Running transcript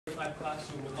my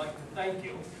classroom would like to thank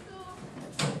you.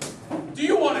 Do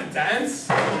you want to dance?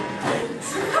 Of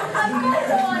course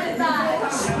I want to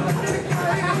dance.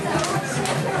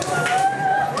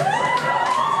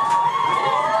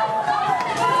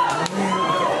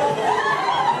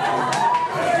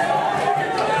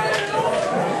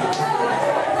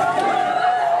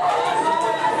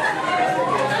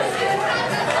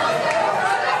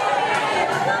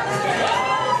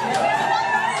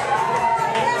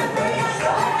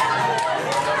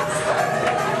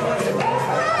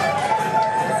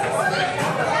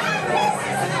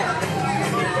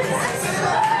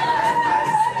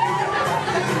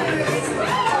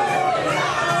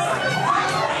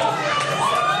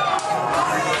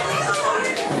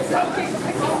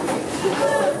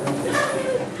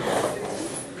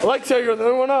 Alexa, you're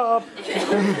the one up.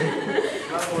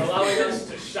 For allowing us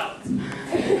to shout.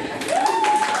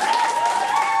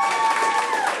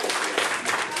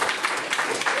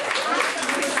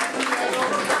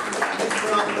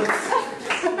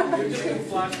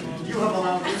 Flash Mob. You have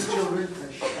allowed these children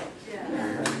to shout.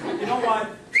 You know what?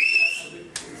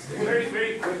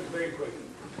 Very quick.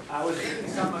 I was reading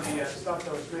some of the stuff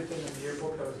that was written in the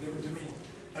yearbook that was given to me.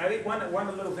 And I think one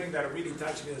little thing that really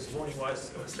touched me this morning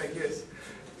was like this.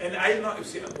 And I don't know,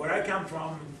 see, where I come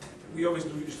from, we always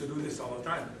used to do this all the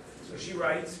time. So she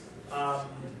writes, of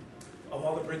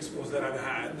all the principals that I've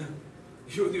had,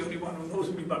 you're the only one who knows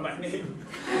me by my name.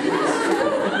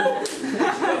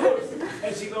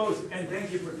 And she goes, and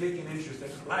thank you for taking interest in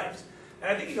our lives.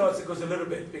 And I think, it goes a little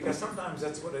bit, because sometimes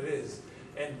that's what it is.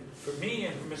 And for me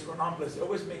and for Ms. Chronopoulos, it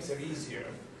always makes it easier.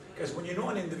 Because when you know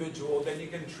an individual, then you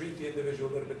can treat the individual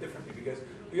a little bit differently, because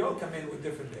we all come in with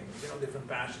different things, different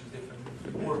passions, different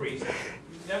more reasons.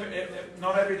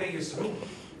 Not everything is smooth,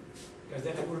 because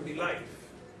then it wouldn't be life.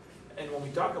 And when we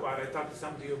talk about it, I talked to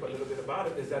some of you a little bit about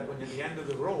it, is that when you're at the end of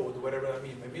the road, whatever I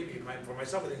mean, maybe for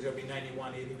myself, I think it'll be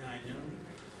 91, 89,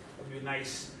 it'll be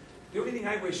nice. The only thing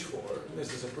I wish for,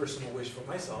 this is a personal wish for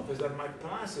myself, is that my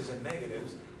pluses and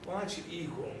negatives will actually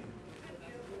equal.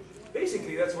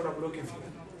 Basically, that's what I'm looking for.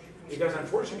 Because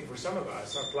unfortunately for some of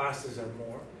us, our pluses are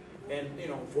more, and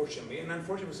fortunately, and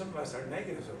unfortunately for some of us, our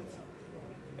negatives are more.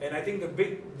 And I think the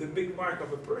big mark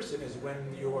of a person is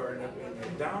when you're in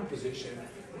a down position,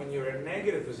 when you're in a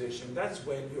negative position, that's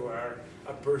when you are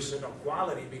a person of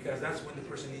quality, because that's when the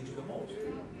person needs you the most.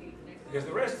 Because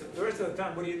the rest of the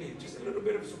time, what do you need? Just a little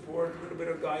bit of support, a little bit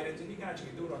of guidance, and you can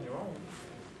actually do it on your own,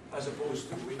 as opposed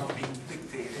to being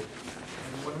dictated.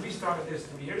 And when we started this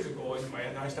 3 years ago,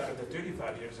 and I started it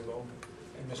 35 years ago,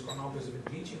 and Ms. Chronopoulos has been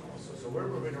teaching also, so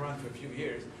we've been around for a few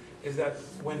years, is that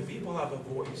when people have a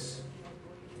voice,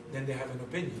 then they have an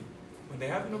opinion. When they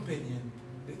have an opinion,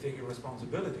 they take a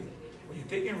responsibility. When you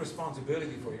take in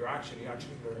responsibility for your action, you're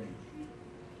actually learning.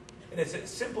 And it's a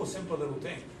simple little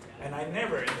thing. And I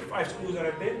never, in the 5 schools that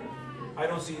I've been, I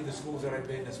don't see the schools that I've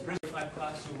been as prison. My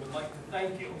classroom would like to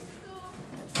thank you.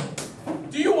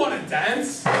 Do you want to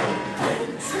dance? Of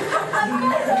course I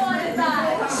want to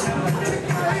dance.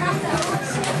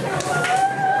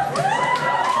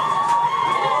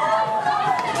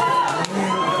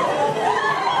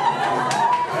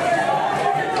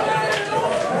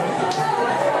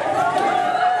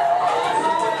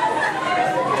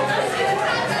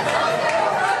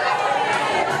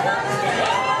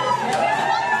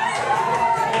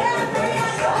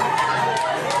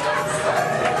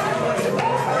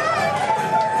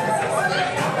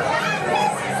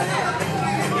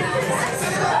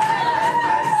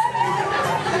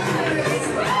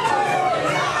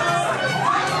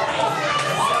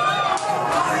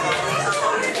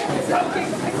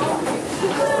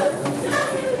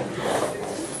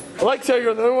 Alexa,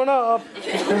 you're the one up.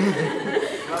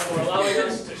 For allowing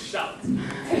us to shout.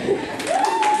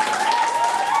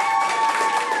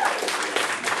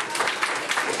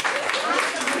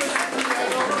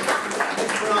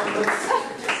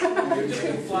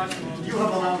 Flash Mob. You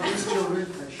have allowed these children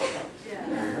to shout.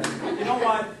 You know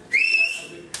what?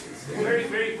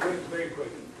 Very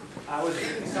quick. I was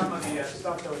reading some of the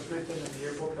stuff that was written in the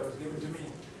yearbook that was given to me.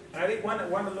 And I think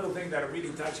one little thing that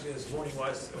really touched me this morning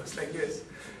was like this.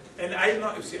 And I don't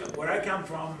know, see, where I come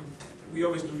from, we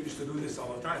always used to do this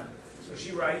all the time. So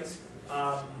she writes,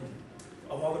 of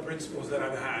all the principals that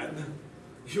I've had,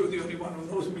 you're the only one who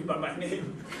knows me by my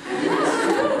name.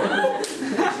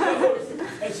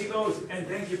 And she goes, and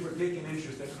thank you for taking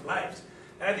interest in our lives.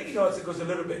 And I think, it goes a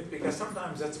little bit, because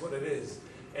sometimes that's what it is.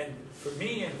 And for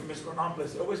me and for Ms.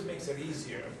 Chronopoulos, it always makes it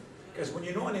easier. Because when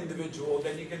you know an individual,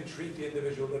 then you can treat the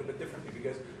individual a little bit differently,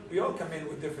 because we all come in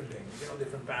with different things,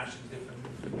 different passions, different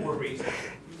more reasons.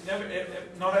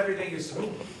 Not everything is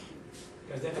smooth,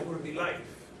 because then it wouldn't be life.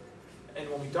 And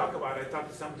when we talk about it, I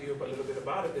talked to some of you a little bit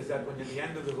about it, is that when you're at the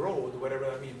end of the road, whatever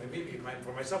that means, maybe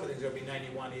for myself, I think it's going to be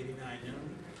 91, 89, you know?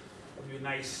 It'll be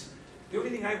nice. The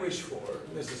only thing I wish for,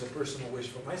 this is a personal wish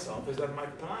for myself, is that my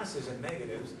pluses and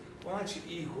negatives will actually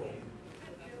equal.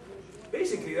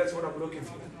 Basically, that's what I'm looking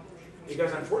for.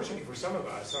 Because unfortunately for some of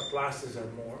us, our pluses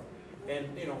are more, and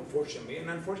fortunately, and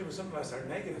unfortunately for some of us, our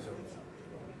negatives are more.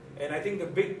 And I think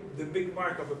the big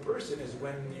mark of a person is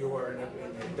when you're in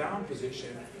a down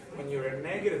position, when you're in a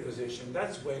negative position,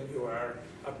 that's when you are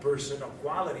a person of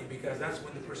quality, because that's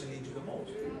when the person needs you the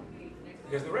most.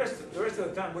 Because the rest of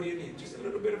the time, what do you need? Just a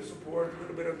little bit of support, a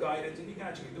little bit of guidance, and you can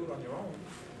actually do it on your own,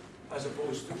 as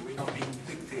opposed to being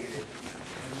dictated.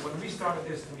 And when we started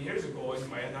this 3 years ago,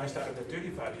 and I started it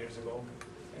 35 years ago,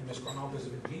 and Ms. Cornell has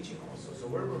been teaching also, so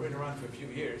we've been around for a few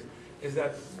years, is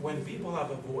that when people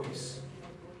have a voice,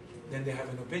 then they have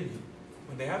an opinion.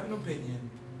 When they have an opinion,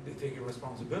 they take a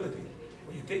responsibility.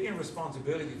 When you take in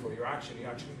responsibility for your action, you're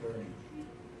actually learning.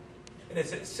 And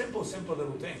it's a simple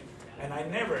little thing. And I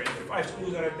never, in the 5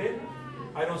 schools that I've been,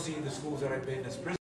 I don't see the schools that I've been as prisons.